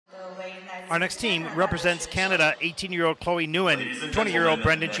Our next team represents Canada, 18-year-old Chloe Nguyen, 20-year-old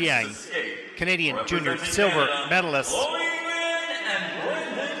Brendan GIANG, Canadian junior silver medalists.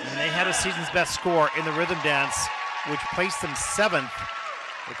 And they had a season's best score in the rhythm dance, which placed them 7th.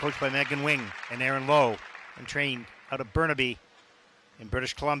 They're coached by Megan Wing and Aaron Lowe and trained out of Burnaby in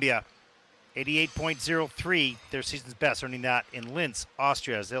British Columbia. 88.03, their season's best, earning that in Linz,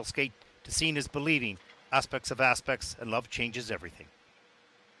 Austria, as they'll skate to Seeing is Believing, Aspects of Aspects, and Love Changes Everything.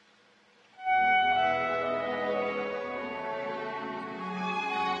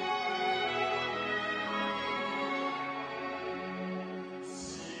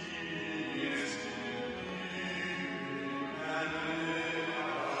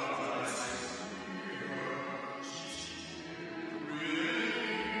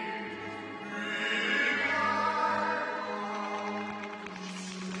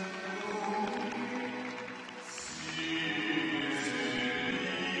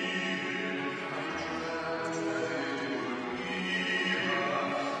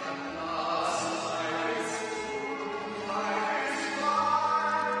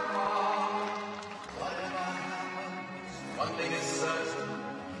 One thing is certain,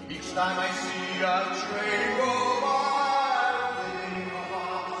 each time I see a train go by, I'm thinking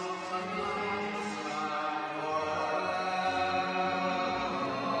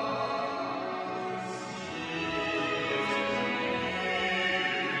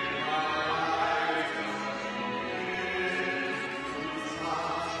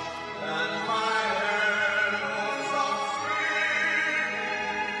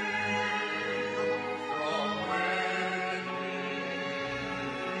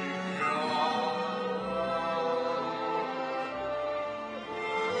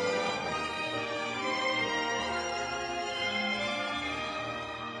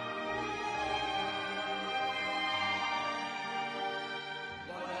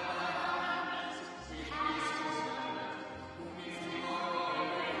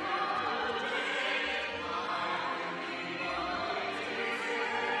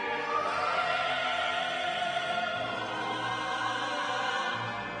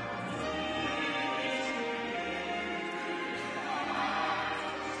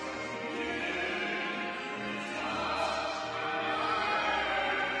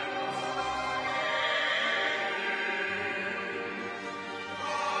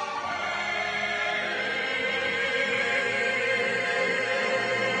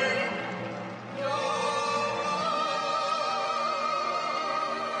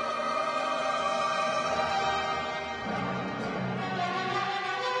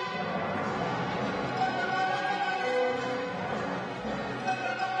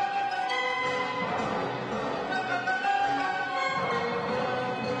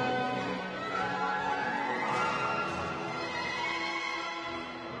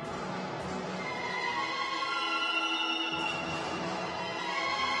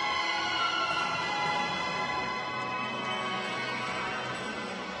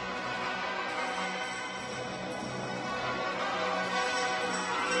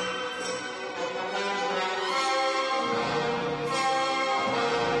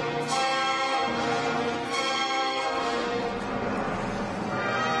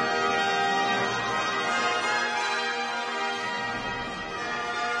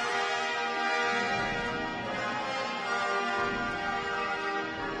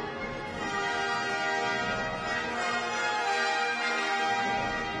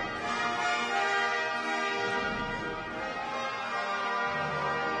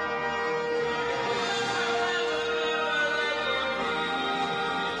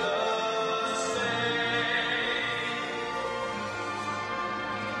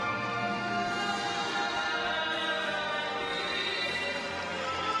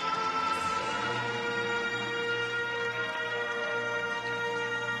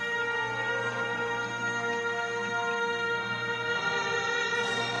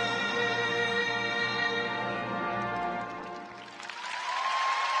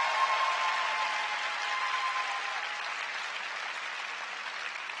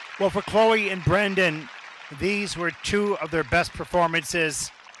Well, for Chloe and Brendan, these were two of their best performances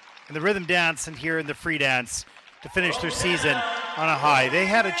in the rhythm dance and here in the free dance to finish their season on a high. They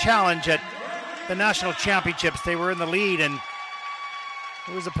had a challenge at the national championships. They were in the lead and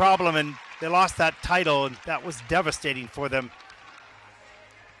it was a problem, and they lost that title, and that was devastating for them.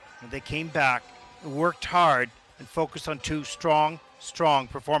 And they came back, worked hard, and focused on two strong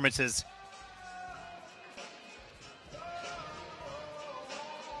performances.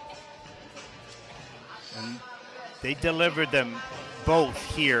 And they delivered them both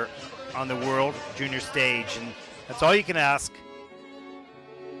here on the World Junior stage, and that's all you can ask.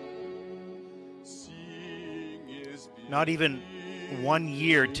 Not even 1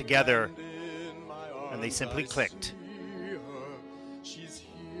 year together, and they simply clicked. She's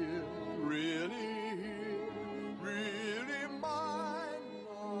here, really mine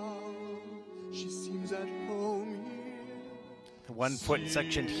now. She seems at home here. The 1 foot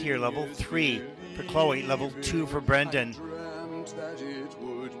section here, level 3 for Chloe, level 2 for Brendan. Dreamt that it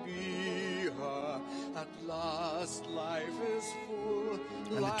would be her. At last life is full.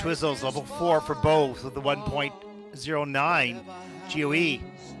 And the Twizzles, level 4 for both with the 1.09 GOE.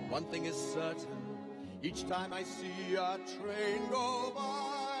 One thing is certain, each time I see a train go by,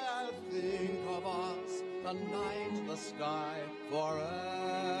 I'll think of us, the night, the sky,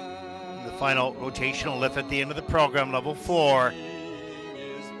 forever. The final rotational lift at the end of the program, level 4. Is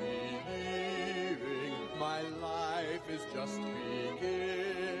believing my life is just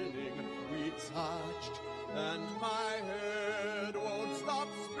beginning. We touched, and my head won't stop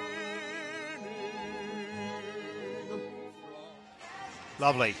spinning.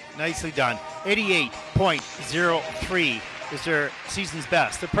 Lovely, nicely done. 88.03 is their season's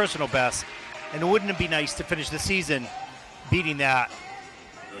best, their personal best. And wouldn't it be nice to finish the season beating that?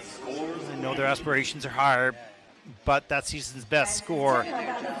 I know their aspirations are higher, but that season's best score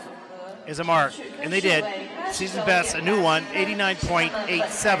is a mark. And they did. Season's best, a new one,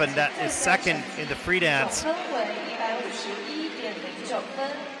 89.87. That is second in the free dance.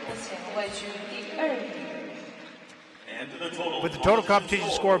 With the total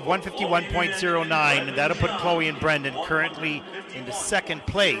competition score of 151.09, and that'll put Chloe and Brendan currently into second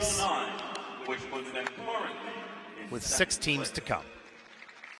place with 6 teams to come.